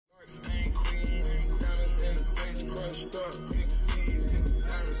crushed up. You can see it.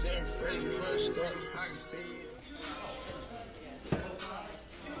 Diamonds in face crushed up. I can see it.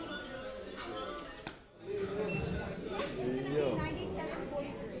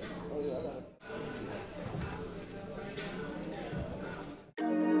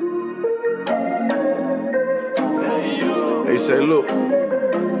 They say, look,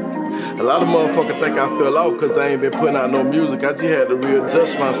 a lot of motherfuckers think I fell off because I ain't been putting out no music. I just had to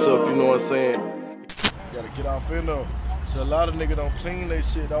readjust myself, you know what I'm saying? Gotta get off in though. So a lot of niggas don't clean their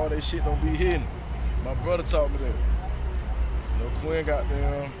shit, all their shit don't be hidden. My brother taught me that. You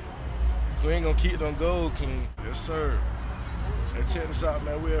know, Quinn gonna keep them gold clean. Yes, sir. Hey, check this out,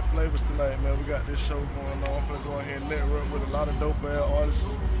 man. We at Flavors tonight, man. We got this show going on. I'm finna go ahead and network with a lot of dope-ass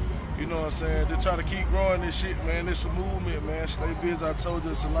artists. You know what I'm saying? Just try to keep growing this shit, man. It's a movement, man. Stay busy. I told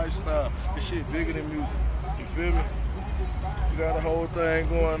you it's a lifestyle. This shit bigger than music. You feel me? We got a whole thing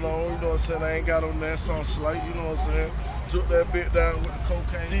going on. You know what I'm saying? I ain't got on that song slight. You know what I'm saying? Took that bit down with the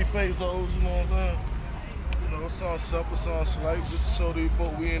cocaine. D-face hoes, you know what I'm saying? You know, it's on simple, it's on slight. Just to show these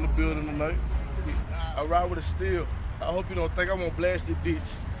folks we in the building tonight. I ride with a steel. I hope you don't think I'm gonna blast this bitch.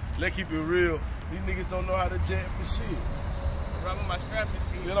 Let's keep it real. These niggas don't know how to jack for shit. Run with my strap and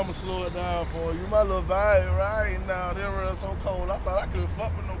shit. Then I'ma slow it down for you. My little vibe right now. They were so cold. I thought I couldn't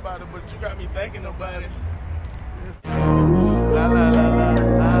fuck with nobody, but you got me thinking about it. La, la, la, la,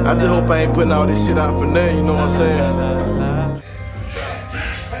 la, I just hope I ain't putting all this shit out for nothing, you know what I'm saying?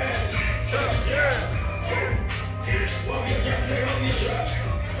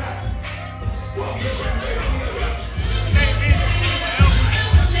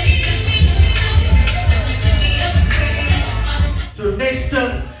 So next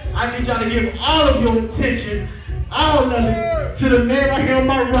up, I need y'all to give all of your attention, all of it, to the man right here on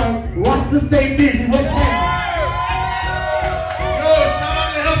my right. Rasta, stay busy. What's happening? Yo, shout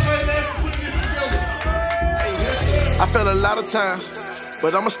out to Hellfire, man, for putting this together. I felt a lot of times,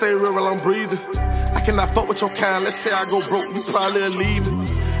 but I'ma stay real while I'm breathing. I cannot fuck with your kind. Let's say I go broke, you probably leave me.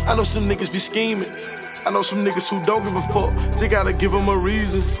 I know some niggas be scheming. I know some niggas who don't give a fuck. They gotta give them a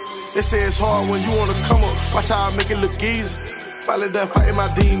reason. They say it's hard when you wanna come up. Watch how I make it look easy. Finally done fighting my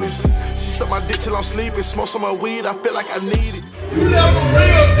demons. She suck my dick till I'm sleeping. Smoke some of my weed, I feel like I need it. You left for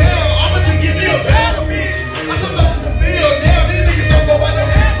real now. I'ma just give me a battle, bitch. I'm just off the field now. These niggas don't know how to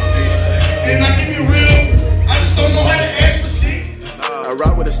act for shit. And I give you real. I just don't know how to act for shit. I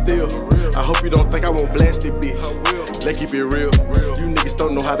ride with a steel. I hope you don't think I won't blast it, bitch. Let's keep it real. You niggas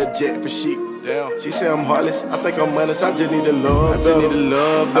don't know how to jack for shit. Damn. She say I'm heartless. I think I'm honest. I just need the love.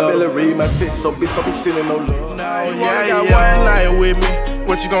 I barely read my text, so bitch don't be sending no love. Yeah, one night with me.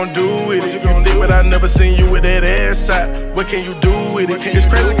 What you gonna do with it? You think but I never seen you with that ass out. What can you do with it? It's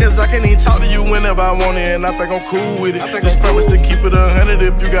crazy cause I can't even talk to you whenever I want it, and I think I'm cool with it. Just promise to keep it 100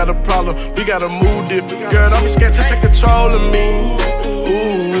 if you got a problem. We gotta move different. Girl, don't be scared to take control of me.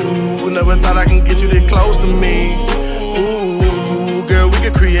 Ooh, never thought I can get you that close to me. Ooh, girl, we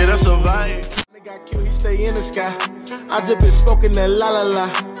could create a survive. Got killed, he stay in the sky. I just been smoking that la la la.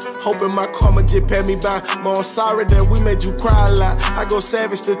 Hoping my karma just paid me by. But I'm sorry that we made you cry a lot. I go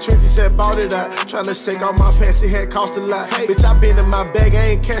savage, the trench, he said bought it out. Tryna shake off my pants, it had cost a lot. Hey. Bitch, I been in my bag,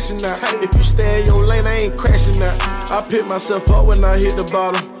 I ain't cashing out. Hey. If you stay in your lane, I ain't crashing out. I pick myself up when I hit the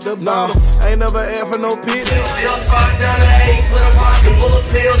bottom. Nah, I ain't never asked for no pit. Still slide down the A, with a pocket full of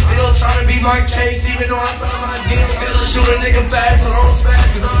pills. Still tryna be my case, even though I found my deal. Still a shoot a nigga fast, so don't spaz,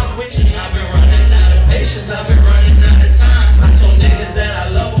 cause I'm with you. I've been running out of patience, I've been running out of time. I told niggas that I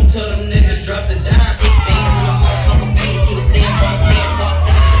love them till them niggas drop the dime. Big things in my heart, I'm a beast, he was staying boss, staying soft.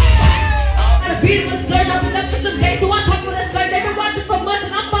 The beat was blurred, I've been up for some days, so I talk with us like they've been watching for months,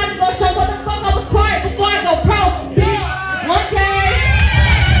 and I'm about to go show what the fuck I was quiet before I go pro, bitch. One day.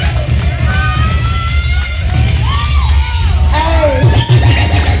 Hey.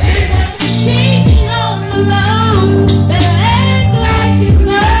 She all alone, better act like you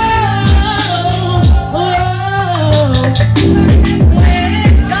know.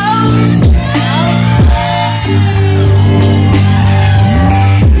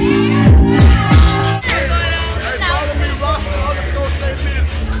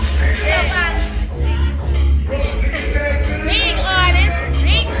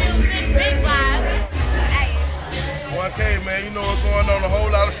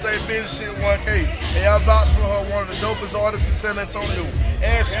 Stay busy shit 1K. Hey, I vouch for her, one of the dopest artists in San Antonio.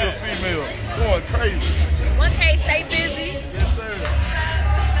 And she a female. Going crazy. 1K, stay busy. Yes, sir.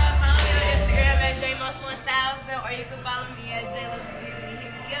 Instagram at JMoss1000, or you can follow me at JLossBeauty.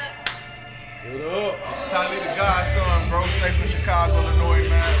 Hit me up. Get up. Tyler the Godson, bro. Stay from Chicago, Illinois,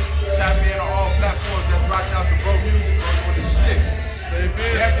 man. Tap in on all platforms. That's rocking out to bro music, bro. With the shit. Stay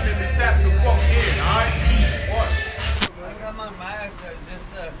busy. Definitely tap the fuck in, alright?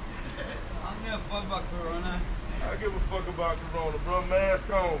 give a fuck about Corona, bro. Mask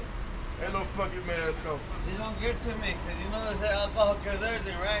on. Ain't no fucking mask on. You don't get to me, because you know that alcohol kills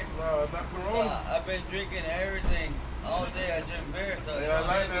everything, right? Nah, not Corona. So I've been drinking everything all day. I drink beer, so yeah, I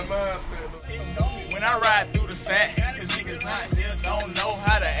like that mindset. When I ride through the sack, cause niggas out there don't know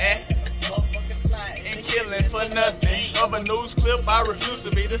how to act. And killing for nothing. Of a news clip, I refuse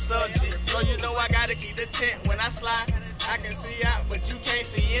to be the subject. So you know I gotta keep the tent when I slide. I can see out, but you can't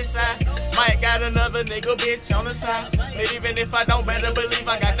see inside. Might got another nigga bitch on the side. But even if I don't, better believe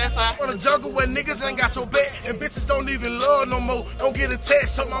I got that fire. On the jungle where niggas ain't got your back and bitches don't even love no more. Don't get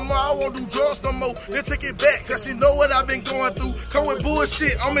attached to my mom, I won't do drugs no more. Then take it back, cause she know what I've been going through. Come with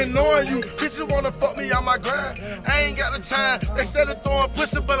bullshit, I'm ignoring you. Bitches wanna fuck me on my grind. I ain't got the time. Instead of throwing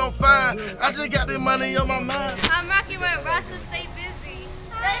pussy, but I'm fine. I just got the money on my mind. I'm rocking with Rasta State